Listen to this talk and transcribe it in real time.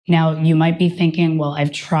Now, you might be thinking, well,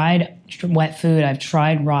 I've tried wet food, I've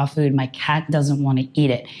tried raw food, my cat doesn't want to eat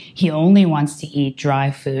it. He only wants to eat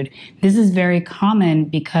dry food. This is very common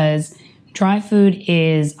because dry food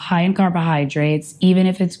is high in carbohydrates, even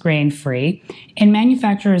if it's grain-free. And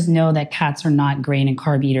manufacturers know that cats are not grain and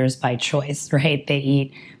carb eaters by choice, right? They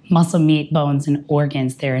eat muscle, meat, bones, and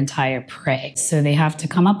organs, their entire prey. So they have to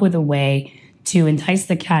come up with a way to entice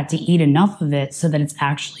the cat to eat enough of it so that it's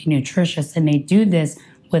actually nutritious. And they do this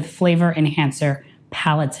with flavor enhancer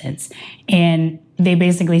palatants. And they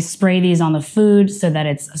basically spray these on the food so that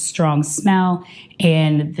it's a strong smell.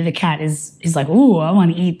 And the cat is like, ooh, I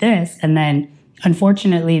want to eat this. And then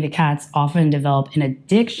unfortunately, the cats often develop an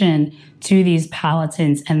addiction to these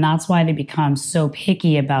palatants. And that's why they become so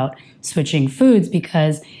picky about switching foods,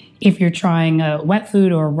 because if you're trying a wet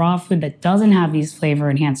food or raw food that doesn't have these flavor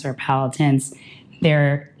enhancer palatants,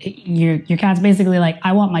 your cat's basically like,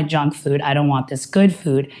 I want my junk food. I don't want this good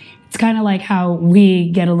food. It's kind of like how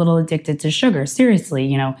we get a little addicted to sugar.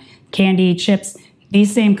 Seriously, candy, chips,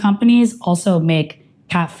 these same companies also make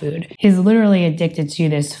cat food. He's literally addicted to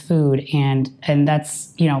this food. And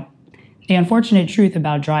that's, the unfortunate truth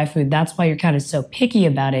about dry food. That's why your cat is so picky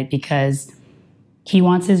about it, because he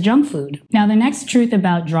wants his junk food. Now, the next truth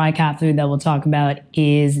about dry cat food that we'll talk about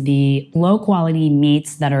is the low quality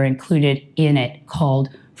meats that are included in it, called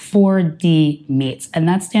 4D meats. And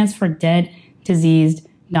that stands for dead, diseased,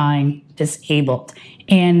 dying, disabled.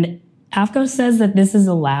 And AAFCO says that this is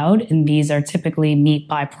allowed, and these are typically meat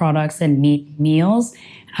byproducts and meat meals.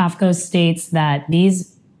 AAFCO states that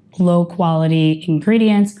these low quality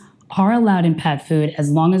ingredients are allowed in pet food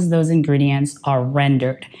as long as those ingredients are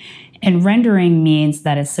rendered. And rendering means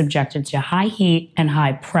that it's subjected to high heat and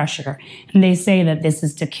high pressure. And they say that this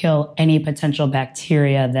is to kill any potential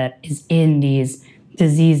bacteria that is in these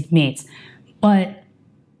diseased meats. But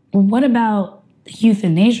what about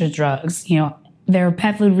euthanasia drugs? There are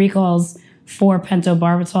pet food recalls for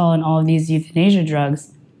pentobarbital and all of these euthanasia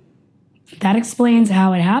drugs. That explains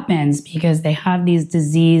how it happens, because they have these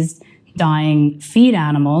diseased, dying feed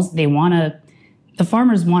animals. The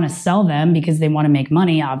farmers want to sell them because they want to make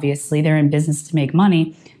money, obviously. They're in business to make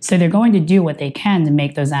money. So they're going to do what they can to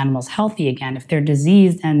make those animals healthy again. If they're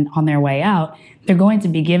diseased and on their way out, they're going to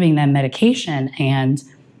be giving them medication. And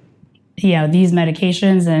these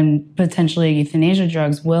medications and potentially euthanasia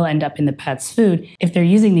drugs will end up in the pet's food if they're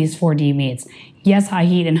using these 4D meats. Yes, high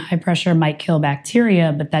heat and high pressure might kill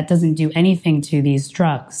bacteria, but that doesn't do anything to these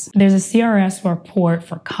drugs. There's a CRS report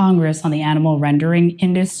for Congress on the animal rendering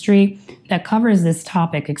industry that covers this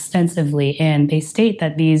topic extensively, and they state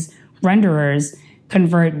that these renderers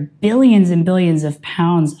convert billions and billions of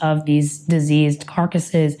pounds of these diseased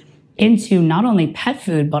carcasses into not only pet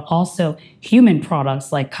food, but also human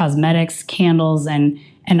products like cosmetics, candles, and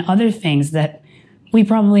other things that we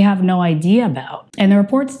probably have no idea about. And the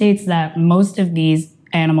report states that most of these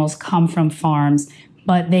animals come from farms,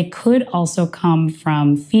 but they could also come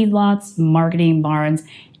from feedlots, marketing barns,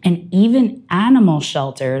 and even animal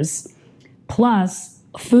shelters, plus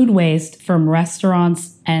food waste from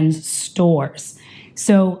restaurants and stores.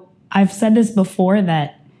 So I've said this before,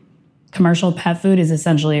 that commercial pet food is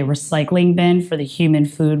essentially a recycling bin for the human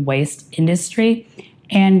food waste industry.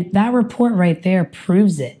 And that report right there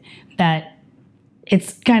proves it, that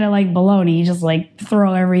it's kind of like baloney. You just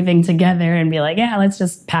throw everything together and be like, yeah, let's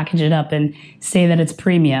just package it up and say that it's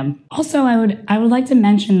premium. Also, I would like to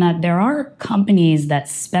mention that there are companies that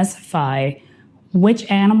specify which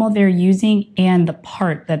animal they're using and the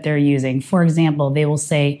part that they're using. For example, they will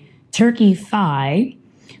say turkey thigh,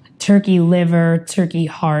 turkey liver, turkey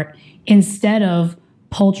heart, instead of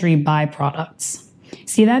poultry byproducts.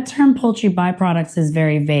 See, that term poultry byproducts is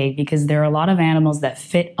very vague, because there are a lot of animals that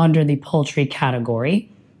fit under the poultry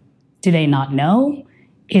category. Do they not know?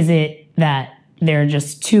 Is it that there are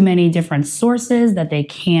just too many different sources that they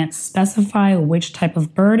can't specify which type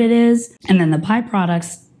of bird it is? And then the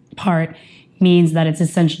byproducts part means that it's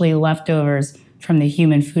essentially leftovers from the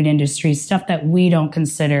human food industry, stuff that we don't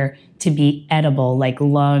consider to be edible, like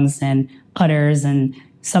lungs and udders and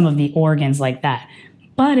some of the organs like that.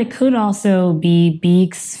 But it could also be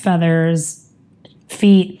beaks, feathers,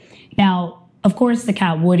 feet. Now, of course, the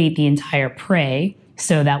cat would eat the entire prey,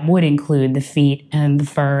 so that would include the feet and the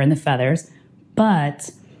fur and the feathers,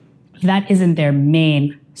 but that isn't their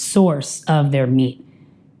main source of their meat.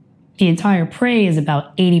 The entire prey is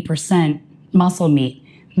about 80% muscle meat.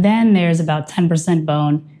 Then there's about 10%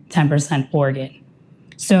 bone, 10% organ.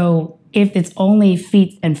 So if it's only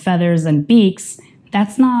feet and feathers and beaks,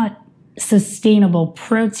 that's not sustainable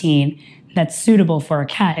protein that's suitable for a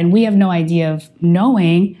cat. And we have no idea of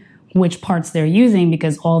knowing which parts they're using,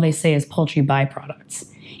 because all they say is poultry byproducts.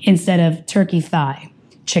 instead of turkey thigh,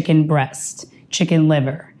 chicken breast, chicken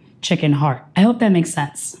liver, chicken heart. I hope that makes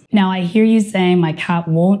sense. Now, I hear you saying my cat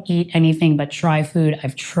won't eat anything but dry food.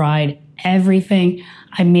 I've tried everything.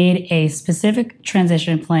 I made a specific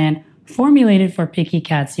transition plan formulated for picky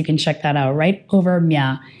cats. You can check that out right over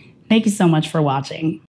Meow. Thank you so much for watching.